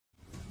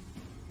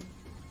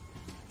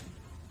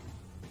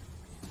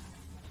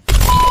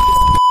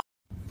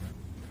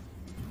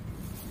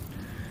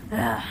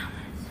It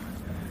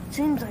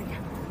seems like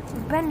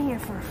we've been here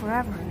for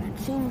forever, and it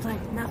seems like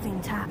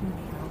nothing's happening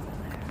over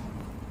there.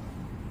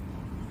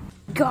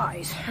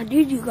 Guys, I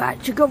need you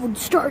guys to go and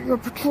start your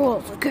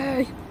patrols,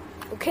 okay?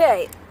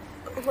 Okay,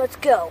 let's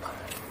go.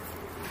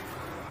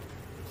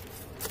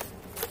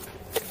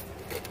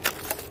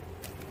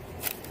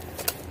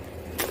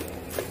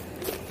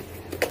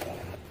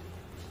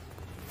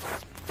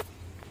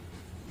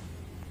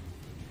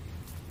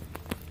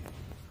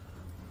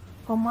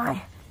 Oh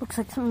my, looks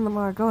like some of them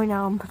are going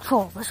out on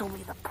patrol. This will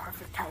be the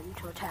perfect time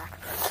to attack.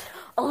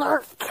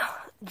 Alert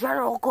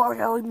General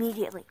Gorgo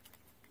immediately.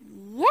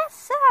 Yes,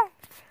 sir.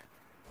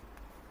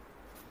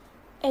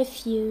 A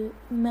few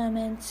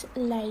moments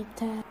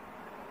later.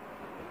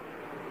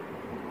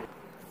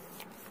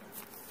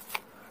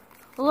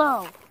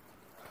 Hello.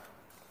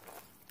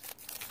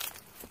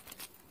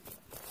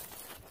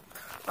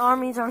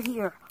 Armies are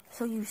here.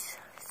 So you've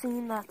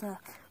seen that the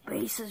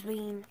base is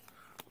being,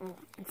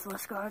 it's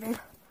less guarded?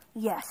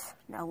 Yes.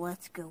 Now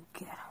let's go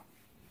get them.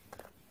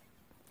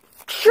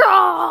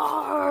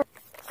 Charge!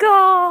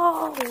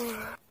 Go!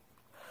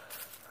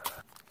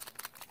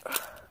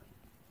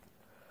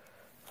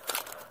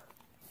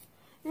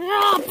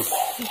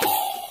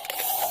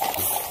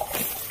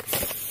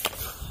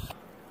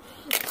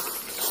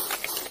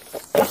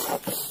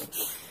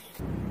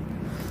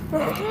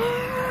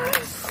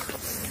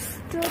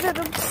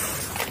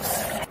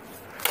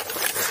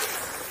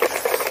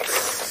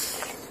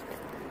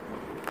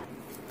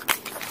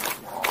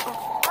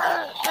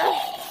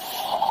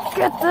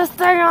 Get this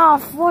thing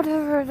off,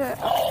 whatever it is.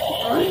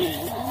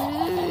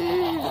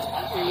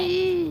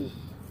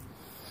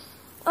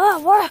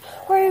 Why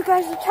are you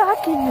guys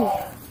attacking me?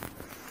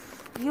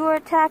 You are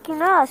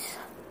attacking us.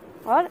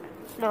 What?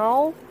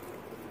 No.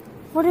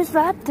 What is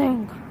that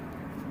thing?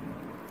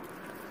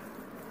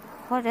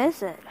 What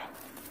is it?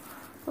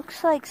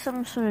 Looks like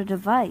some sort of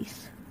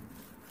device.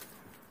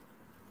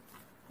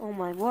 Oh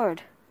my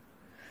word.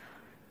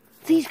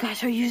 These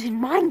guys are using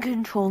mind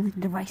controlling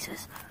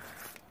devices.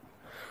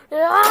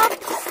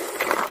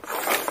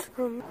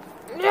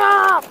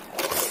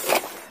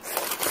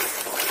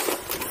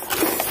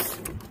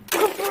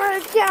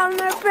 Break down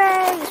their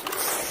base.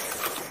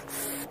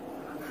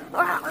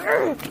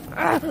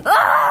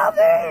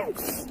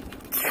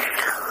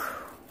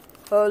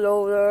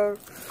 Hello there.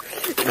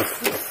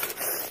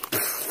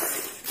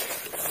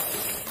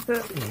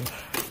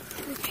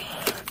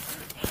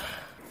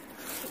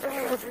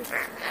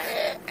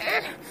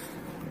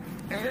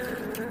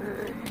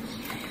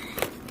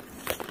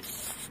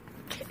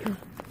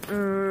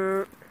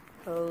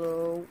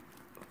 Hello,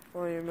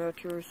 I am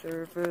at your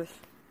service.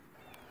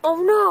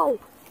 Oh no!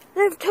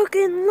 They've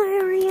taken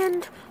Larry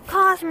and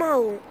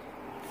Cosmo!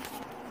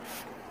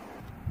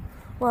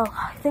 Well,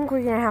 I think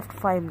we're gonna have to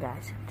fight them,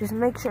 guys. Just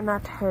make sure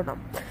not to hurt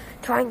them.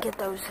 Try and get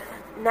those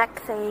neck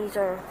thingies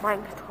or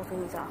mind control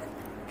thingies off.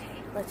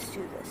 Okay, let's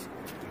do this.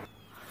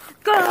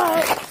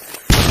 Go!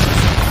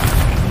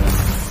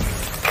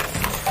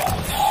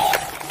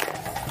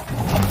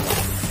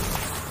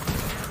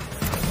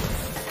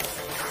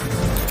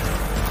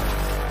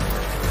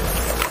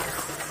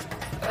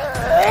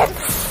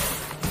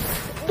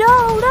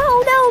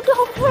 No,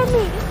 don't hurt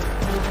me!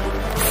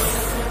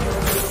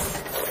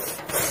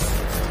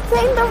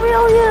 Saying the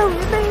real you, you're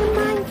being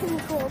mind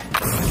controlled.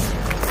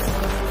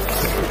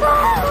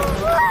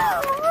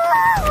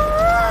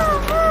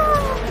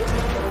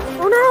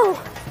 Oh no!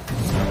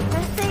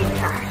 My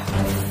savior!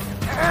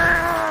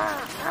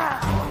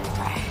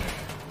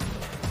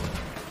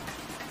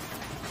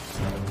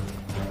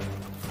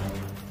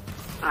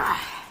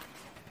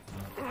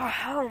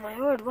 Oh my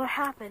word, what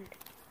happened?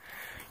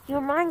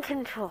 You're mind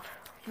controlled.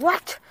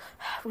 What?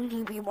 We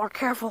need to be more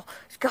careful.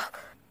 Let's go.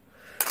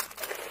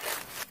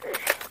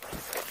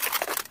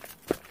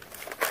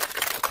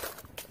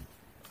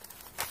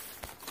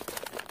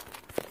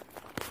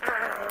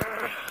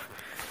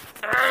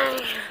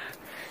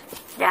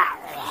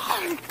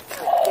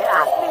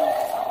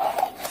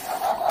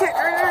 Get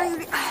off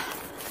me.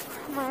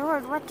 Oh my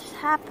word, what just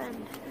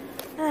happened?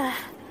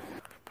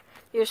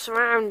 You're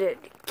surrounded.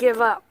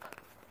 Give up.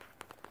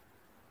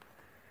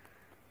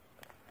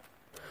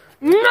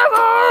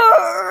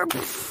 Never!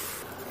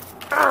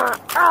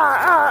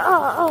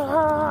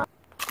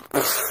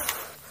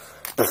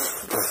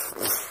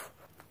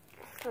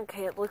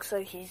 Okay, it looks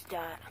like he's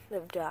died.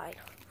 They've died.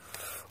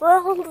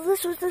 Well,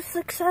 this was a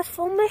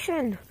successful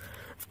mission.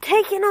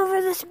 Taking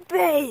over this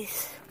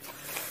base.